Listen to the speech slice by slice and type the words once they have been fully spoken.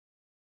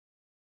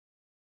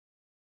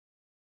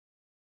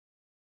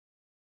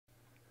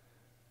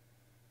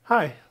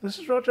Hi, this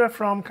is Roger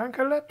from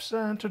Kanka Labs,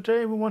 and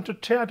today we want to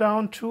tear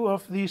down two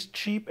of these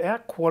cheap air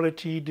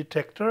quality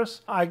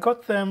detectors. I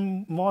got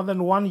them more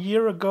than 1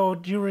 year ago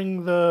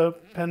during the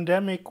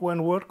pandemic,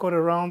 when word got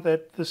around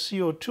that the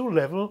CO2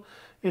 level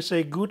is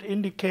a good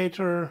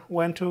indicator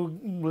when to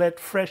let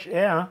fresh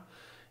air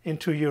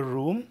into your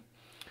room.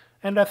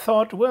 And I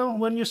thought, well,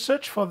 when you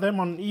search for them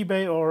on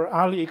eBay or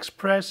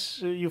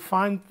AliExpress, you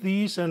find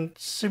these and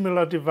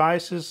similar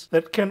devices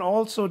that can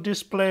also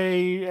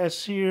display,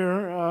 as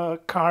here,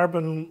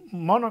 carbon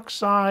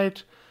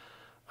monoxide.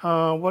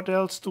 What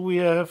else do we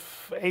have?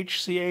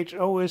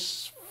 HCHO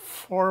is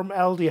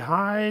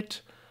formaldehyde.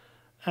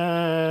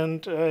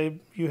 And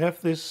you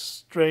have this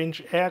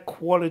strange air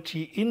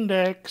quality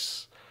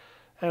index.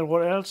 And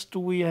what else do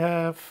we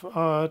have?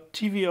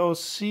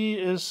 TVOC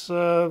is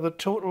the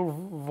total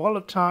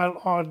volatile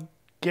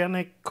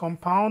organic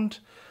compound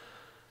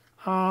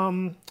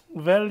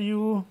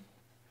value.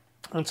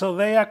 And so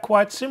they are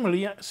quite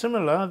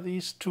similar,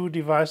 these two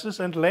devices.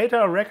 And later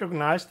I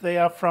recognized they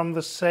are from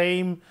the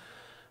same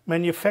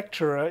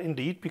manufacturer,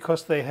 indeed,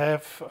 because they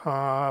have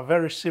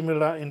very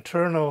similar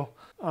internal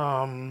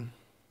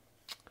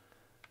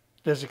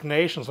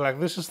designations. Like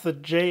this is the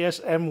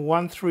JSM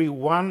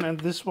 131,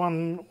 and this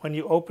one, when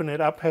you open it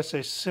up, has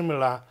a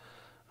similar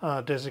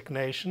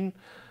designation.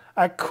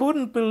 I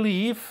couldn't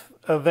believe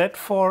that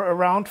for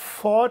around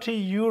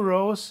 40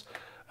 euros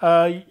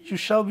you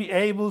shall be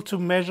able to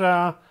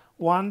measure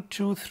 1,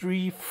 2,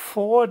 3,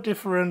 4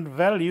 different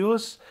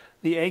values.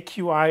 The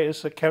AQI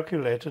is a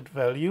calculated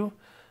value,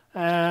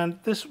 and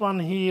this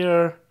one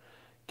here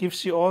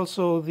gives you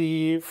also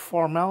the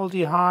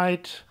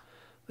formaldehyde,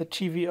 the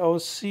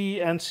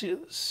TVOC and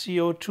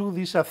CO2.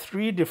 These are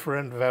 3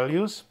 different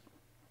values.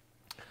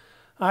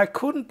 I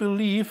couldn't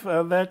believe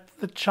that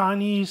the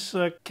Chinese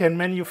can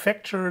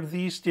manufacture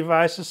these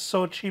devices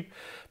so cheap,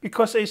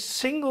 because a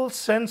single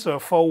sensor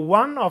for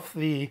one of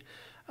the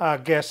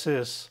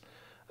gases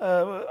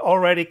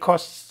already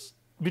costs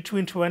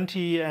between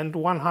 20 and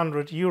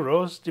 100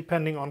 euros,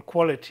 depending on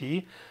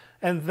quality.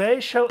 And they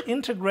shall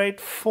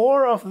integrate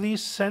 4 of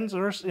these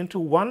sensors into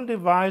one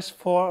device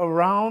for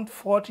around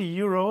 40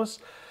 euros.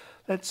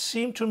 That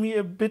seemed to me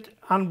a bit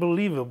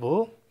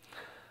unbelievable.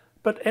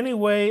 But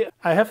anyway,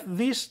 I have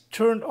these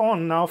turned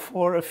on now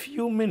for a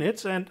few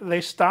minutes, and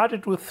they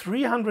started with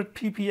 300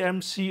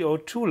 ppm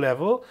CO2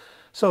 level.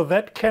 So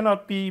that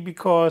cannot be,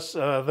 because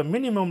the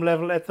minimum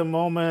level at the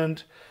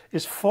moment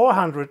is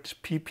 400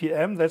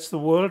 ppm. That's the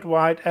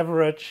worldwide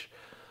average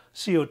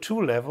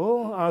CO2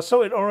 level.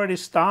 So it already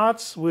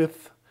starts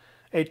with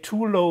a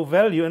too low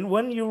value. And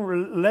when you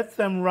let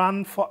them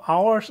run for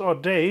hours or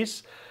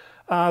days,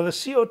 the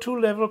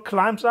CO2 level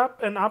climbs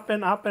up and up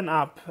and up and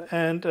up.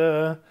 And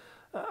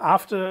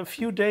after a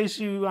few days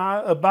you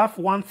are above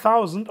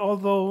 1000,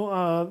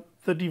 although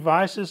the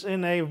device is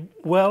in a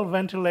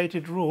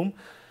well-ventilated room.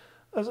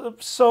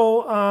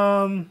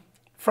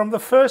 From the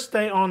first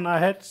day on, I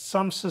had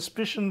some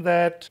suspicion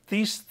that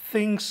these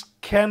things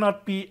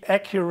cannot be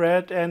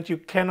accurate and you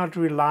cannot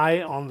rely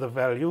on the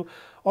value.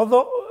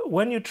 Although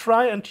when you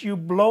try and you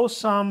blow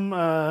some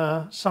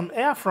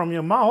air from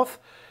your mouth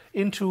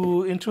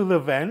into the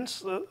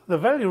vents, the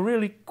value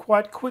really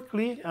quite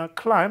quickly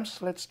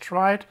climbs. Let's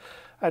try it.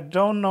 I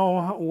don't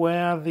know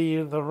where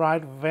the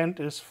right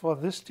vent is for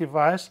this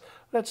device.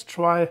 Let's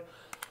try.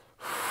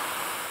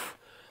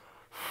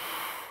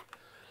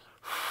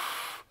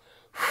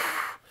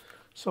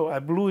 So I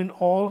blew in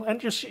all,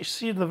 and you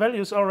see the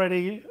value is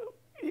already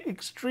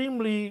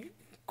extremely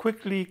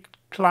quickly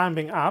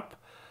climbing up.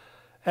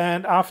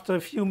 And after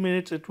a few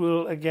minutes it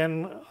will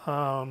again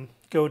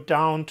go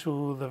down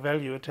to the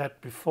value it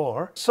had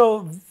before.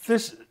 So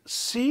this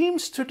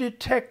seems to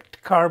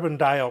detect carbon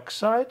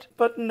dioxide,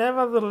 but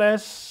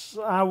nevertheless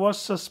I was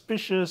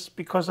suspicious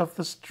because of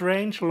the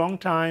strange long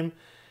time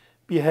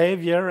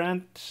behavior.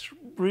 And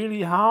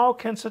really, how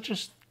can such a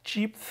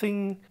cheap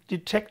thing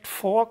detect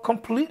 4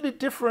 completely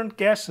different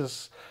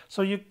gases?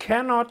 So you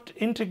cannot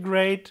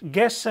integrate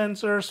gas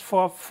sensors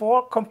for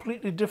 4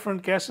 completely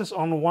different gases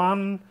on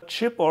one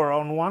chip or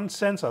on one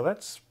sensor.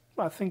 That's,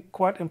 I think,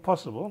 quite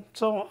impossible.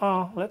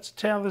 So let's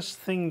tear this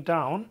thing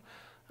down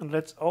and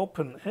let's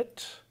open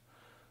it.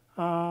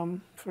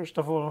 First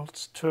of all,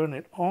 let's turn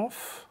it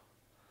off.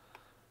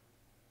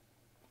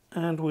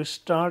 And we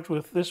start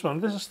with this one.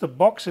 This is the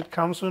box it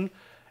comes in.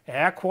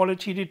 Air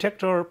quality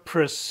detector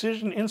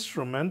precision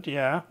instrument.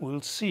 Yeah,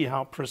 we'll see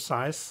how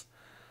precise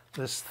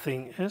this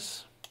thing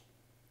is.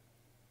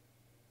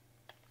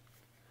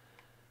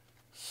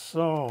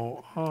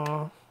 So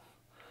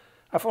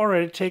I've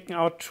already taken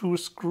out 2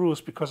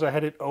 screws because I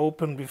had it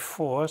open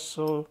before.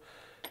 So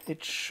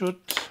it should.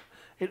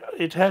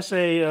 It has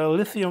a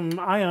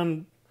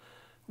lithium-ion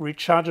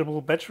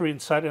rechargeable battery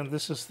inside, and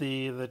this is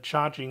the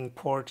charging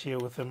port here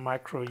with the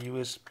micro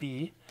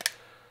USB.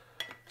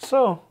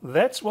 So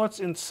that's what's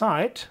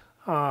inside,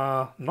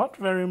 not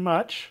very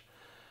much.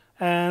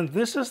 And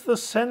this is the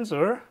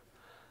sensor,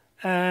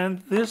 and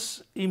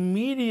this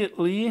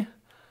immediately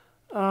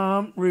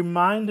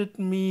reminded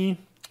me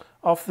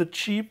of the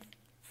cheap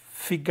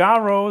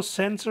Figaro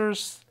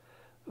sensors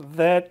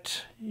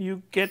that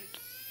you get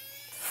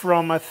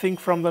from, I think,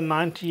 from the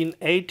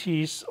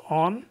 1980s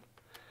on.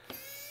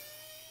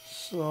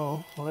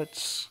 So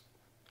let's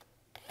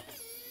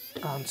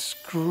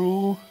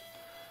unscrew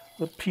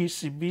the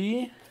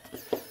PCB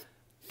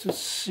to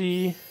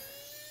see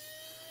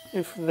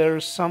if there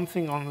is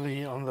something on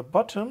the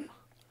bottom.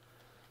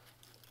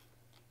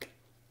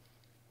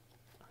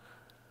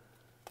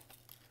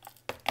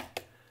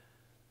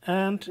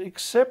 And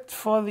except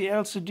for the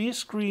LCD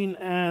screen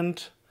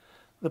and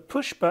the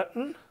push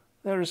button,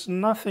 there is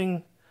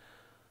nothing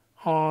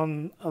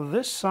on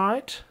this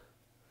side.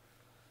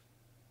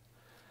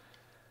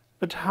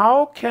 But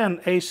how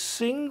can a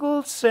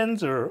single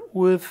sensor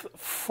with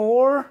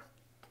 4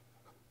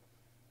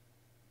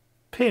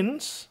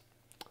 pins,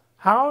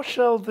 how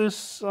shall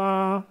this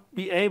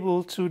be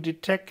able to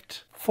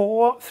detect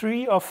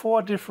 3 or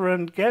 4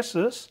 different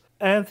gases?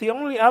 And the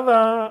only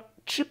other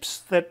chips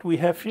that we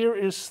have here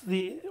is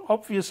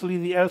obviously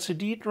the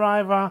LCD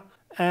driver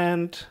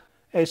and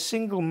a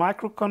single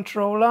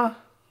microcontroller.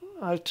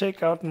 I'll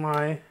take out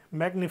my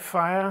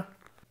magnifier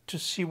to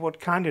see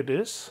what kind it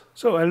is.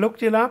 So I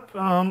looked it up.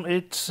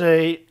 It's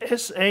a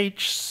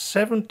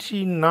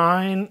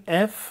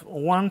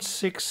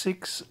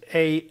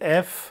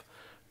SH79F166AF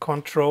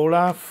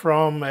controller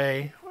from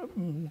a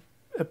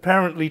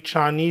apparently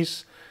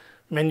Chinese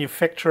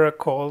manufacturer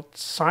called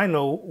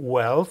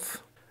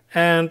Sino-Wealth.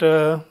 And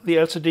the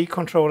LCD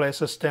controller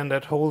is a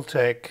standard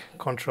Holtec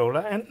controller,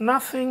 and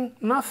nothing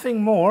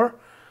more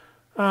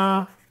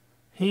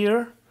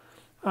here.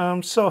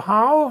 So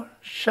how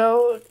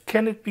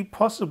can it be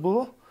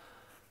possible?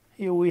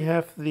 Here we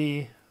have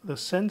the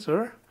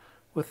sensor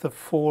with the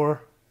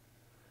 4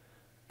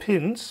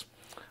 pins.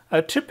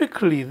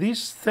 Typically these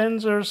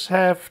sensors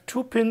have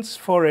 2 pins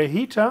for a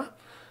heater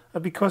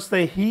because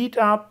they heat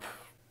up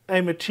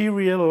a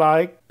material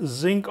like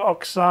zinc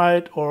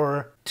oxide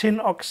or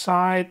tin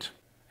oxide,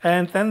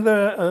 and then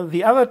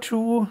the other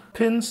 2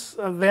 pins,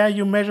 there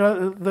you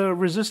measure the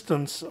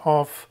resistance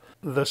of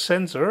the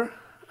sensor.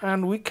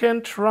 And we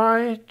can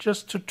try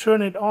just to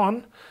turn it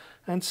on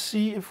and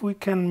see if we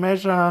can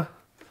measure.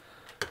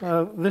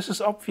 This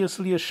is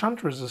obviously a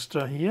shunt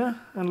resistor here,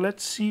 and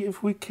let's see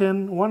if we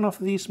can. One of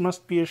these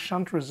must be a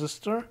shunt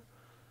resistor.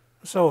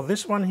 So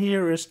this one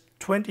here is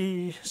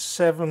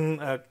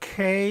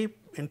 27K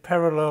in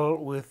parallel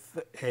with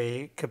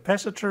a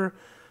capacitor.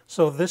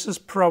 So this is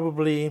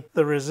probably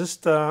the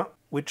resistor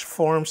which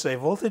forms a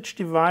voltage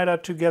divider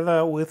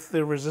together with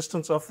the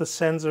resistance of the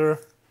sensor.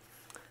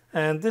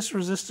 And this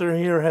resistor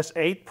here has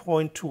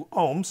 8.2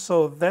 ohms,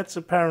 so that's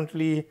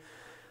apparently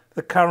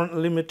the current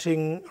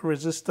limiting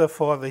resistor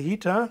for the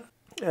heater.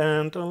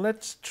 And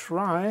let's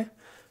try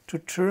to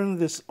turn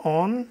this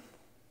on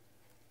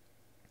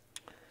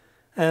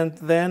and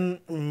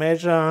then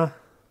measure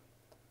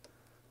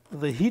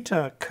the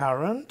heater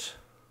current.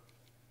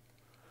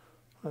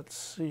 Let's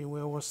see,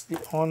 where was the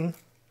on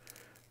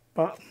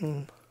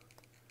button?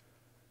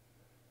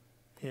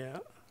 Yeah.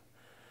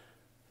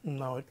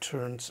 Now it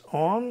turns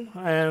on,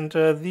 and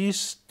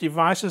these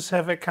devices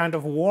have a kind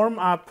of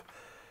warm-up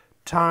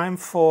time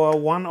for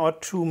 1 or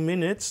 2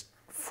 minutes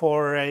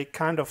for a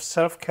kind of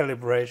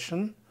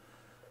self-calibration.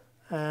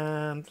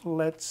 And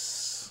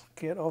let's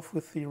get off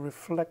with the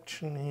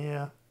reflection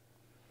here.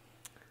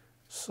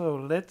 So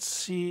let's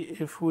see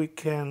if we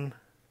can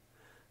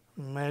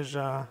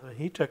measure the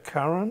heater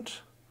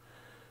current.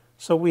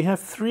 So we have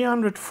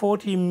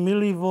 340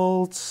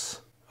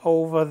 millivolts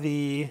over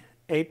the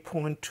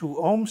 8.2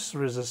 ohms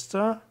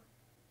resistor,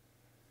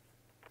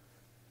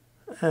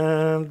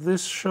 and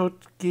this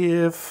should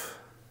give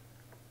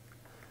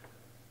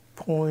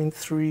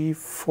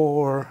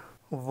 0.34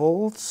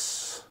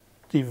 volts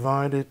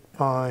divided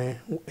by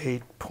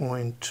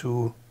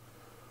 8.2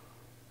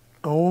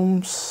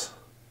 ohms.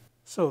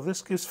 So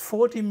this gives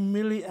 40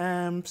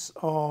 milliamps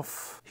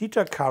of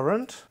heater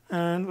current,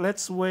 and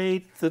let's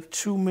wait the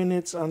 2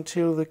 minutes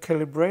until the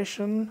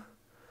calibration.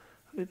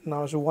 It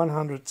now is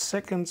 100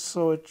 seconds,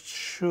 so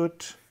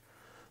the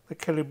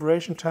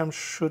calibration time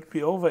should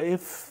be over.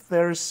 If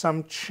there is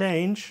some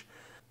change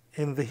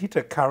in the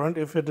heater current,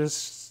 if it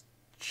is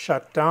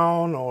shut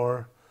down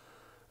or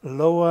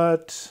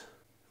lowered,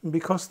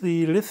 because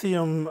the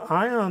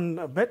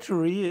lithium-ion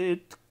battery,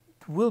 it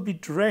will be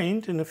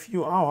drained in a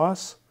few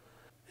hours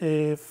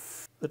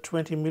if the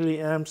 20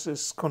 milliamps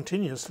is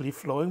continuously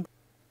flowing.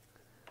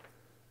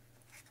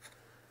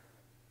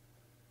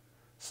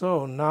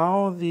 So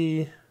now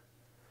the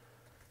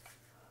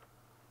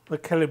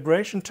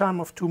calibration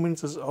time of 2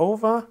 minutes is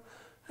over,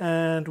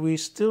 and we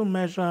still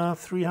measure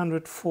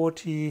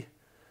 340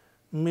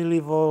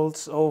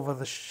 millivolts over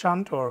the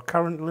shunt or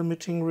current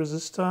limiting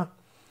resistor.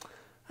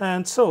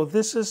 And so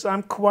this is,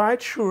 I'm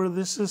quite sure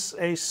this is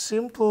a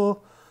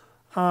simple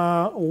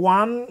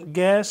 1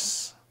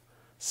 gas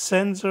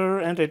sensor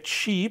and a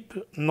cheap,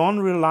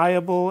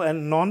 non-reliable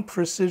and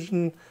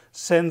non-precision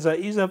sensor,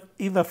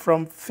 either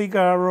from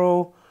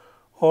Figaro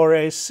or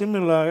a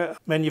similar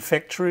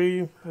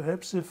manufacturer.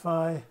 Perhaps if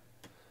I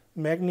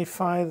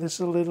magnify this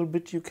a little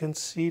bit, you can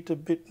see it a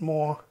bit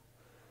more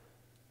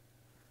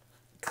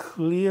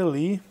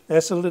clearly.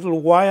 There's a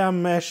little wire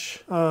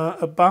mesh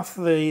above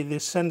the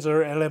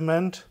sensor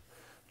element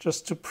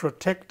just to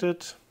protect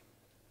it.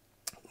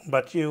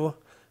 But here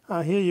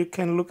you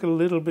can look a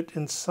little bit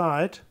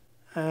inside,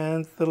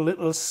 and the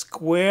little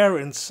square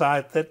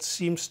inside, that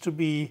seems to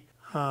be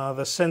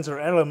the sensor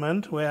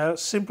element, where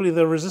simply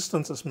the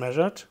resistance is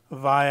measured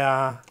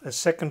via a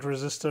second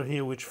resistor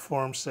here, which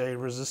forms a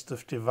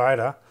resistive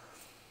divider.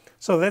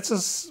 So that's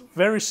a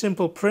very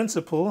simple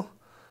principle,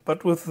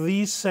 but with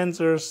these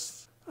sensors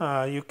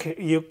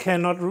you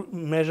cannot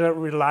measure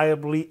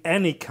reliably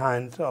any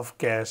kind of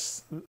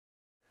gas.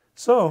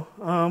 So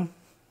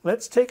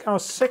let's take our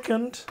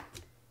second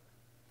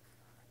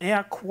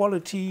air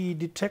quality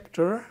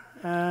detector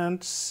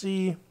and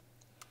see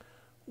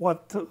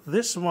what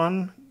this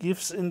one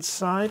gives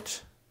inside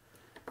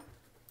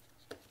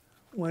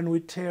when we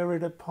tear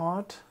it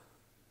apart.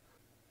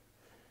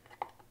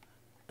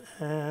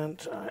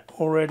 And I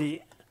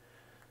already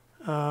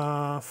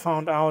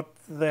found out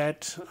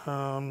that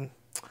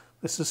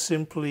this is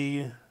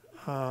simply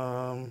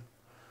the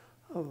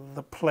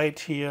plate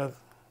here,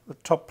 the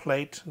top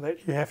plate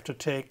that you have to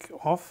take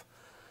off.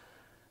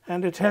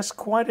 And it has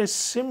quite a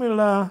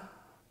similar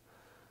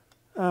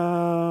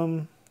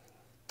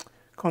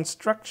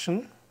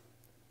construction.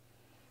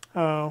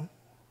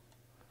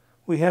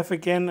 We have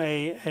again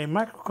a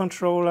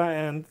microcontroller,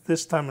 and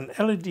this time an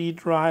LED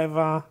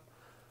driver.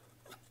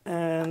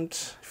 And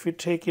if we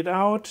take it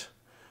out,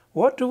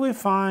 what do we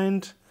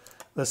find?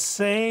 The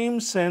same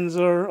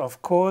sensor,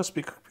 of course,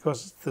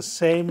 because it's the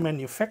same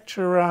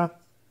manufacturer.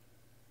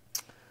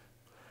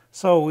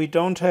 So we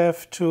don't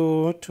have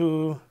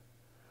to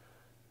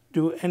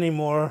do any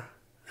more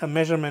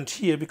measurement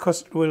here,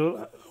 because it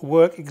will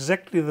work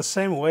exactly the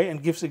same way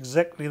and gives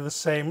exactly the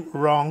same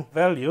wrong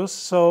values.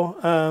 So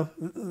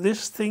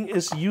this thing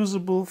is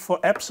usable for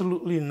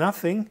absolutely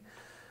nothing.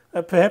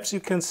 Perhaps you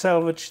can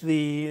salvage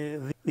the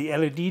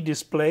LED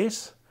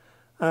displays,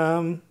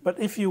 but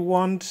if you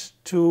want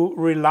to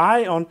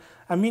rely on,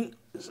 I mean,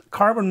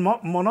 carbon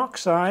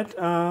monoxide,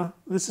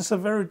 this is a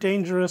very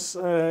dangerous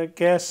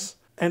gas,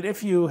 and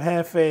if you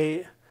have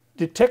a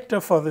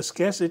detector for this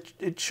gas,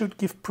 it should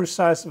give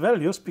precise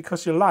values,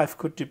 because your life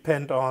could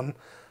depend on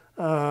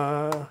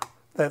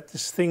that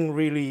this thing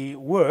really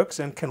works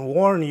and can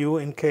warn you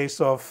in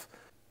case of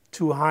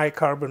too high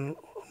carbon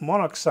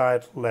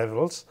monoxide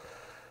levels.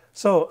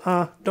 So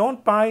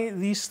don't buy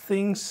these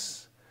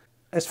things.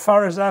 As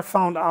far as I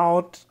found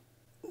out,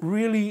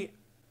 really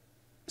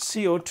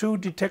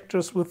CO2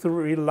 detectors with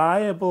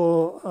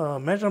reliable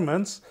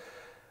measurements,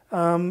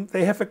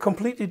 they have a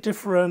completely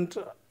different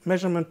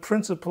measurement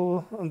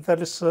principle, and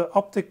that is an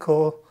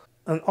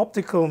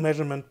optical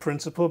measurement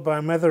principle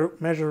by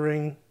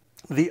measuring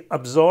the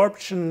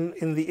absorption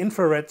in the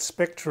infrared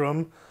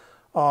spectrum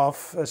of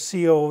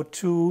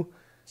CO2.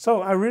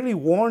 So I really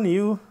warn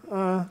you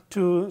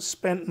to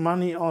spend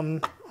money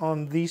on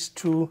these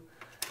two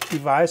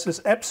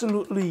devices.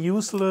 Absolutely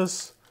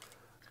useless.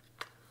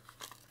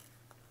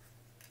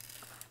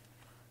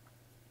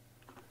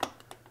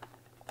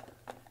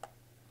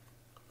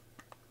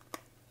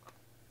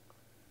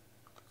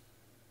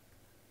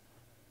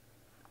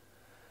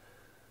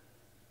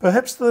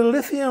 Perhaps the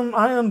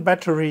lithium-ion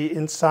battery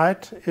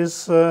inside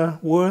is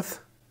worth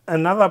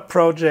another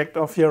project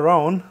of your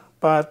own,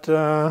 but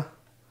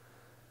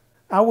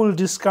I will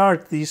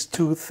discard these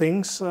two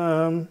things.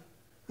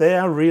 They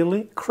are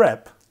really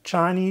crap.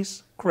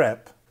 Chinese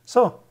crap.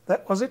 So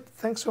that was it.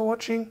 Thanks for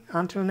watching.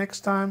 Until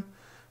next time.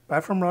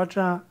 Bye from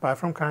Roger. Bye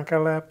from Kanka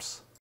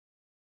Labs.